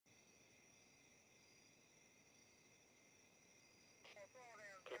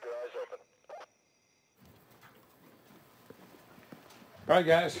All right,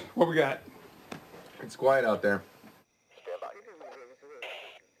 guys, what we got? It's quiet out there.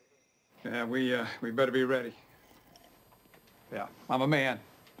 Yeah, we better be ready. Yeah, I'm a man.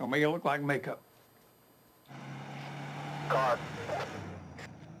 Don't make it look like makeup. Car.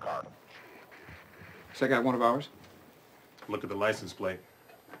 Is that guy one of ours? Look at the license plate.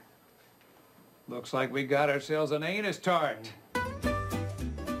 Looks like we got ourselves an anus tart.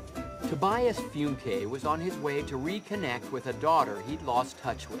 Tobias Funke was on his way to reconnect with a daughter he'd lost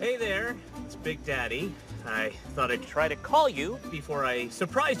touch with. Hey there, it's Big Daddy. I thought I'd try to call you before I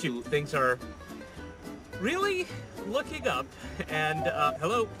surprise you. Things are really looking up, and,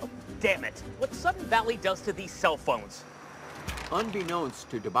 hello? Oh, damn it. What Sudden Valley does to these cell phones. Unbeknownst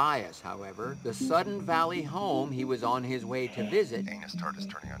to Tobias, however, the Sudden Valley home he was on his way to visit Anus tart is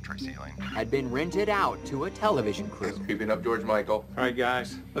turning on Tracy Lane. had been rented out to a television crew. Creeping up George Michael. All right,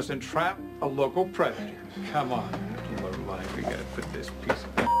 guys, let's entrap a local predator. Come on, Lord Life, we gotta put this piece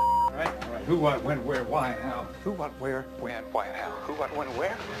of... All right. Who, what, when, where, why, and how? Who, what, where, when, why, and how? Who, what, when,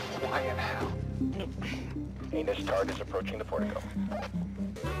 where, why, and how? Anus tart is approaching the portico.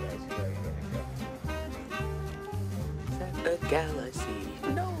 The galaxy.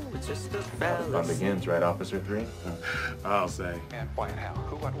 No, it's just a Fun fallacy. begins, right, Officer 3? I'll say. And why, and how?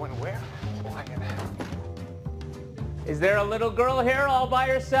 Who, what, when, where, why, and how? Is there a little girl here all by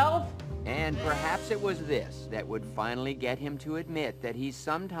herself? And perhaps it was this that would finally get him to admit that he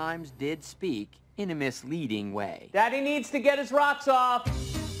sometimes did speak in a misleading way. Daddy needs to get his rocks off.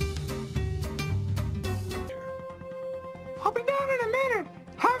 I'll be down in a minute.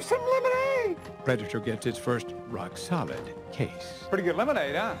 Have some lemonade. Predator gets its first rock-solid case. Pretty good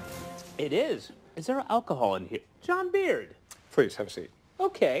lemonade, huh? It is. Is there alcohol in here? John Beard. Please, have a seat.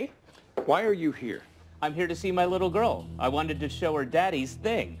 Okay. Why are you here? I'm here to see my little girl. I wanted to show her Daddy's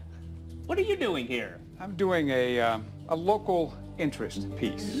thing. What are you doing here? I'm doing a local interest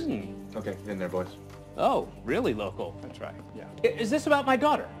piece. Okay, in there, boys. Oh, really local. That's right, yeah. Is this about my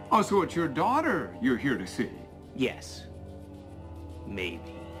daughter? Oh, so it's your daughter you're here to see? Yes. Maybe.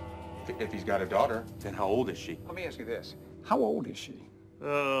 If he's got a daughter. Then how old is she? Let me ask you this. How old is she?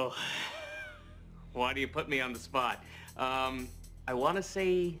 Oh, why do you put me on the spot? I want to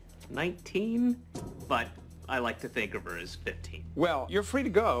say 19, but I like to think of her as 15. Well, you're free to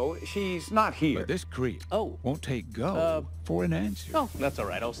go. She's not here. But this creep Oh. won't take go for an answer. Oh, that's all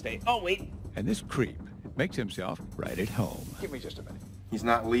right. I'll stay. Oh, wait. And this creep makes himself right at home. Give me just a minute. He's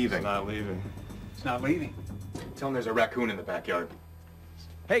not leaving. Not leaving. It's not leaving. Tell him there's a raccoon in the backyard.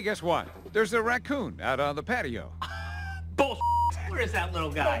 Hey, guess what? There's a raccoon out on the patio. Bull. Where is that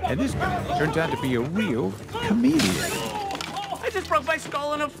little guy? And this guy turns out to be a real comedian. Oh, I just broke my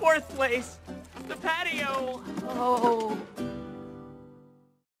skull in a fourth place. The patio. Oh.